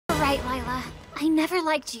right, Lila. I never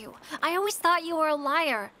liked you. I always thought you were a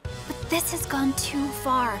liar. But this has gone too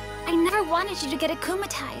far. I never wanted you to get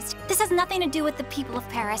akumatized. This has nothing to do with the people of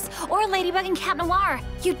Paris or Ladybug and Cat Noir.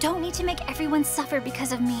 You don't need to make everyone suffer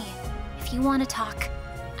because of me. If you want to talk,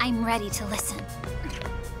 I'm ready to listen.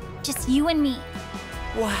 Just you and me.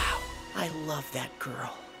 Wow, I love that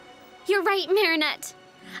girl. You're right, Marinette.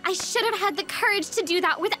 I should have had the courage to do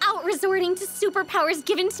that without resorting to superpowers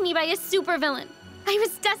given to me by a supervillain. I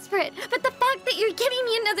was desperate, but the fact that you're giving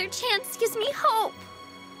me another chance gives me hope.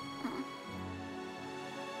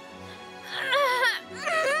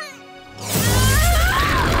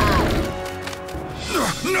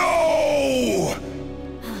 No!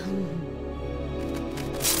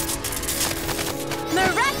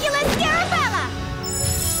 Miraculous Garabella!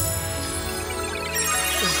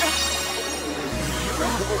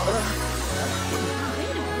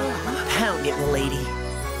 Pound it, lady.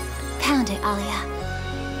 Pound it, Alia.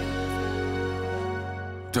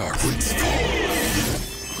 Darwin's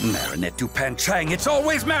fault. Marinette du Panchang, it's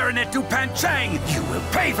always Marinette du Panchang! You will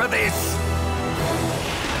pay for this!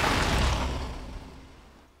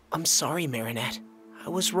 I'm sorry, Marinette. I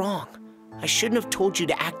was wrong. I shouldn't have told you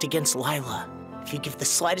to act against Lila. If you give the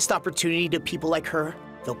slightest opportunity to people like her,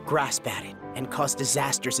 they'll grasp at it and cause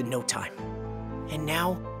disasters in no time. And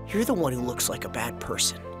now, you're the one who looks like a bad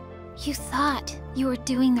person. You thought you were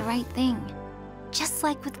doing the right thing. Just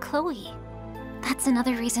like with Chloe. That's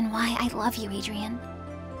another reason why I love you, Adrien.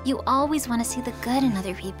 You always want to see the good in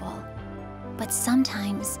other people. But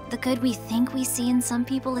sometimes, the good we think we see in some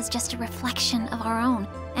people is just a reflection of our own,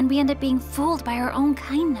 and we end up being fooled by our own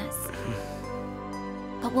kindness.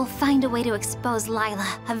 But we'll find a way to expose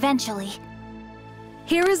Lila, eventually.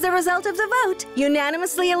 Here is the result of the vote.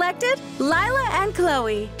 Unanimously elected, Lila and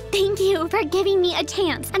Chloe. Thank you for giving me a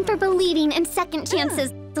chance and for believing in second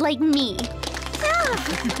chances like me.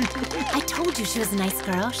 I told you she was a nice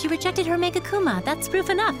girl. She rejected her Megakuma. That's proof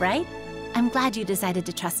enough, right? I'm glad you decided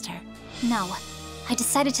to trust her. No, I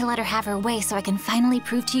decided to let her have her way so I can finally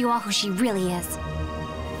prove to you all who she really is.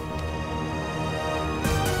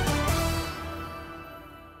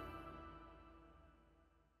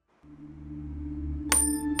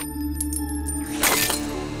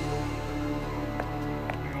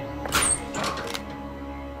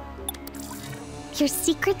 Your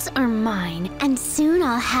secrets are mine, and soon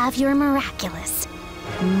I'll have your Miraculous,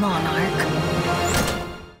 Monarch.